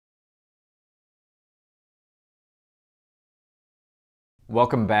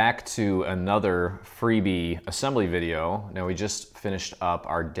Welcome back to another freebie assembly video. Now we just finished up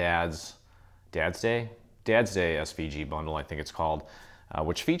our Dad's Day SVG bundle, I think it's called,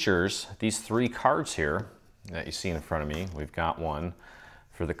 which features these three cards here that you see in front of me. We've got one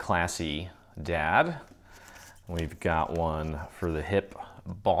for the classy dad. We've got one for the hip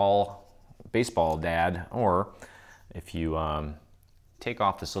baseball dad, or if you take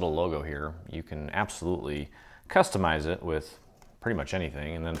off this little logo here, you can absolutely customize it with pretty much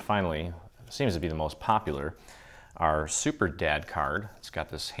anything. And then finally, seems to be the most popular, our Super Dad card. It's got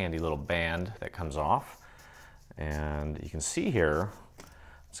this handy little band that comes off. And you can see here,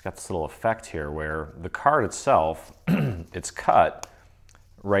 it's got this little effect here where the card itself, it's cut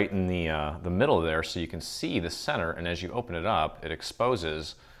right in the middle there so you can see the center, and as you open it up, it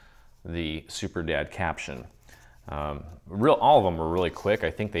exposes the Super Dad caption. All of them were really quick.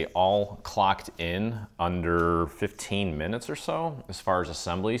 I think they all clocked in under 15 minutes or so as far as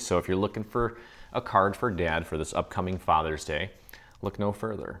assembly. So if you're looking for a card for Dad for this upcoming Father's Day, look no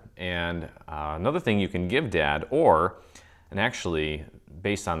further. And another thing you can give Dad, and actually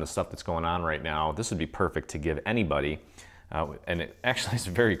based on the stuff that's going on right now, this would be perfect to give anybody. And it actually is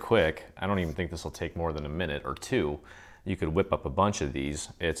very quick. I don't even think this will take more than a minute or two. You could whip up a bunch of these.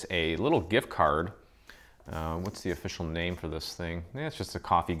 It's a little gift card. What's the official name for this thing? Yeah, it's just a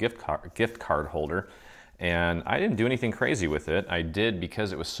coffee gift card holder. And I didn't do anything crazy with it. I did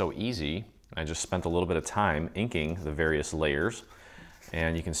because it was so easy. I just spent a little bit of time inking the various layers.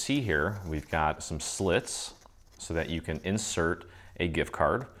 And you can see here, we've got some slits so that you can insert a gift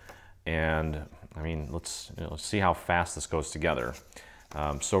card. And I mean, let's see how fast this goes together.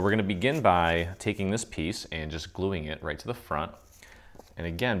 So we're gonna begin by taking this piece and just gluing it right to the front. And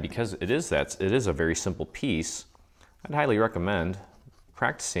again, because it is a very simple piece, I'd highly recommend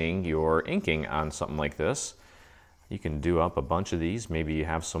practicing your inking on something like this. You can do up a bunch of these. Maybe you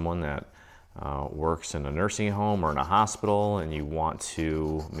have someone that works in a nursing home or in a hospital and you want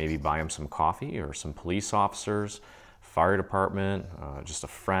to maybe buy them some coffee, or some police officers, fire department, just a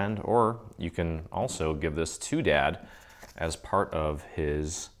friend, or you can also give this to Dad as part of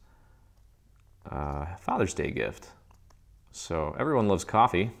his Father's Day gift. So everyone loves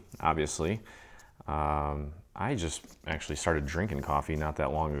coffee, obviously. I just actually started drinking coffee not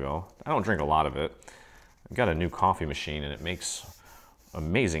that long ago. I don't drink a lot of it. I've got a new coffee machine and it makes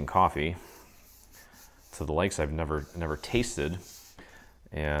amazing coffee to the likes I've never tasted.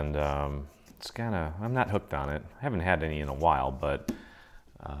 And it's I'm not hooked on it. I haven't had any in a while, but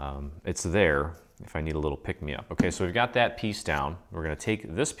it's there if I need a little pick-me-up. Okay, so we've got that piece down. We're gonna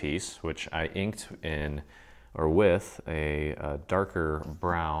take this piece, which I inked with a darker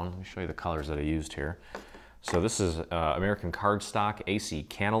brown. Let me show you the colors that I used here. So this is American Cardstock AC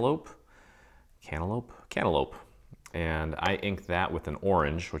Cantaloupe. And I inked that with an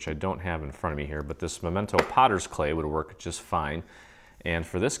orange, which I don't have in front of me here, but this Memento Potter's Clay would work just fine. And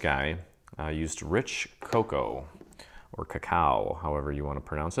for this guy, I used Rich Cocoa, or Cacao, however you want to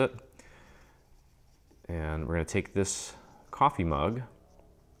pronounce it. And we're going to take this coffee mug,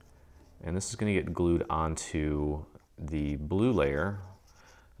 and this is going to get glued onto the blue layer.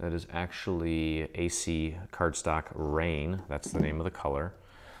 That is actually AC Cardstock Rain. That's the name of the color.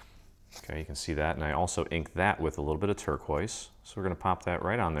 Okay, you can see that. And I also inked that with a little bit of turquoise. So we're going to pop that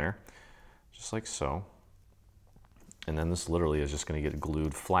right on there, just like so. And then this literally is just going to get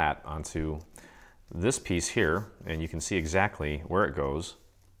glued flat onto this piece here. And you can see exactly where it goes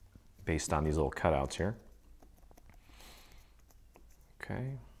based on these little cutouts here.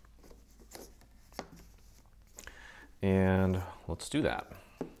 Okay. And let's do that.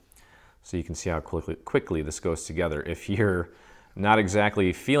 So you can see how quickly this goes together. If you're not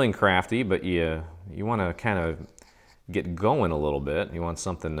exactly feeling crafty, but you want to kind of get going a little bit, you want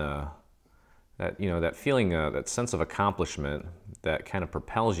something that feeling, that sense of accomplishment that kind of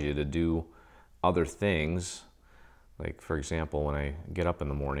propels you to do other things. Like, for example, when I get up in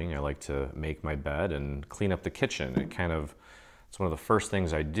the morning, I like to make my bed and clean up the kitchen. It's one of the first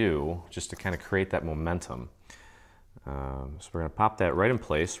things I do just to kind of create that momentum. So we're going to pop that right in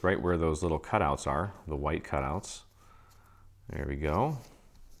place, right where those little cutouts are, the white cutouts. There we go.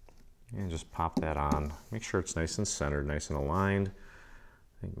 And just pop that on. Make sure it's nice and centered, nice and aligned.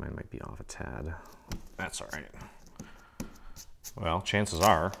 I think mine might be off a tad. That's all right. Well, chances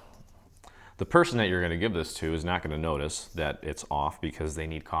are the person that you're going to give this to is not going to notice that it's off because they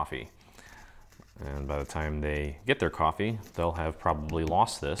need coffee. And by the time they get their coffee, they'll have probably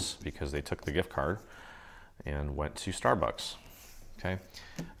lost this because they took the gift card and went to Starbucks. Okay,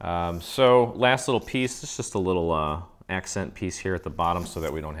 so last little piece, it's just a little accent piece here at the bottom so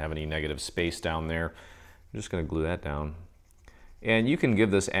that we don't have any negative space down there. I'm just going to glue that down. And you can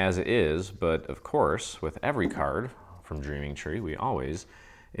give this as it is, but of course, with every card from Dreaming Tree, we always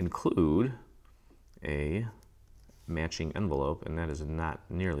include a matching envelope, and that is not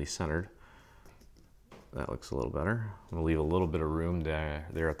nearly centered. That looks a little better. I'm gonna leave a little bit of room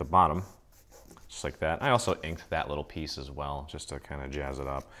there at the bottom, just like that. I also inked that little piece as well, just to kind of jazz it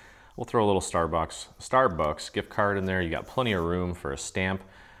up. We'll throw a little Starbucks gift card in there. You got plenty of room for a stamp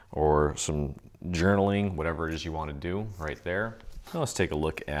or some journaling, whatever it is you want to do right there. Now let's take a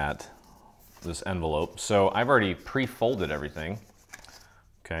look at this envelope. So I've already pre-folded everything.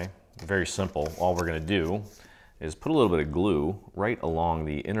 Okay, very simple. All we're gonna do is put a little bit of glue right along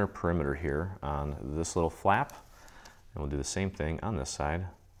the inner perimeter here on this little flap. And we'll do the same thing on this side.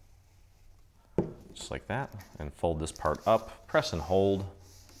 Just like that, and fold this part up, press and hold,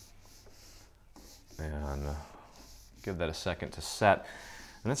 and give that a second to set.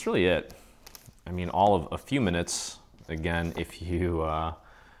 And that's really it. I mean, all of a few minutes. Again, if you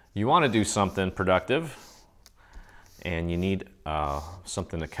you want to do something productive and you need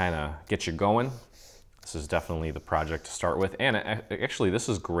something to kind of get you going, this is definitely the project to start with. And actually, this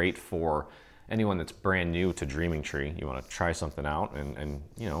is great for anyone that's brand new to Dreaming Tree. You want to try something out and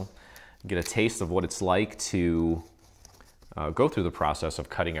you know, get a taste of what it's like to go through the process of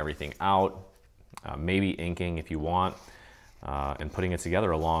cutting everything out, maybe inking if you want, and putting it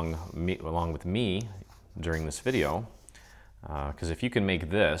together along with me during this video. Because if you can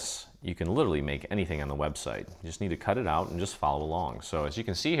make this, you can literally make anything on the website. You just need to cut it out and just follow along. So as you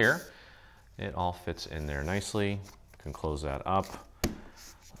can see here, it all fits in there nicely. You can close that up.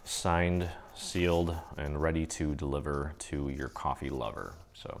 Signed, sealed, and ready to deliver to your coffee lover.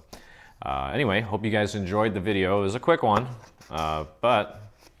 So anyway, hope you guys enjoyed the video. It was a quick one,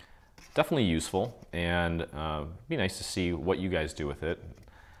 but definitely useful, and be nice to see what you guys do with it.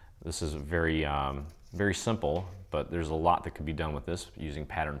 This is very, very simple, but there's a lot that could be done with this using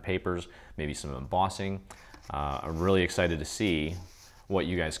patterned papers, maybe some embossing. I'm really excited to see what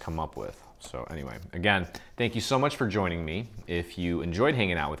you guys come up with. So anyway, again, thank you so much for joining me. If you enjoyed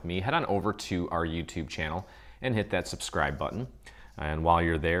hanging out with me, head on over to our YouTube channel and hit that subscribe button. And while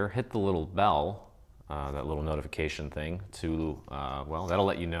you're there, hit the little bell, that little notification thing to, well, that'll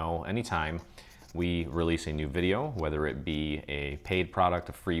let you know anytime we release a new video, whether it be a paid product,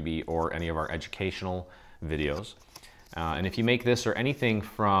 a freebie, or any of our educational videos. And if you make this or anything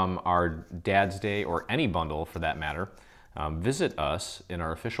from our Dad's Day or any bundle for that matter, visit us in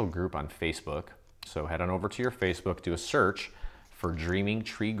our official group on Facebook. So head on over to your Facebook, do a search for Dreaming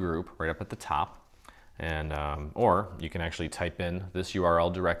Tree Group right up at the top. And, or you can actually type in this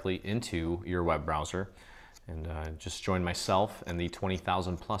URL directly into your web browser and just join myself and the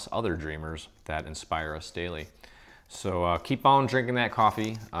 20,000 plus other dreamers that inspire us daily. So keep on drinking that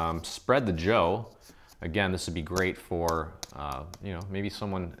coffee, spread the Joe. Again, this would be great for, you know, maybe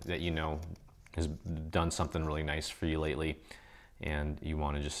someone that you know has done something really nice for you lately and you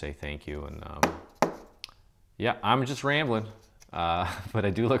want to just say thank you. And yeah, I'm just rambling, but I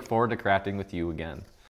do look forward to crafting with you again.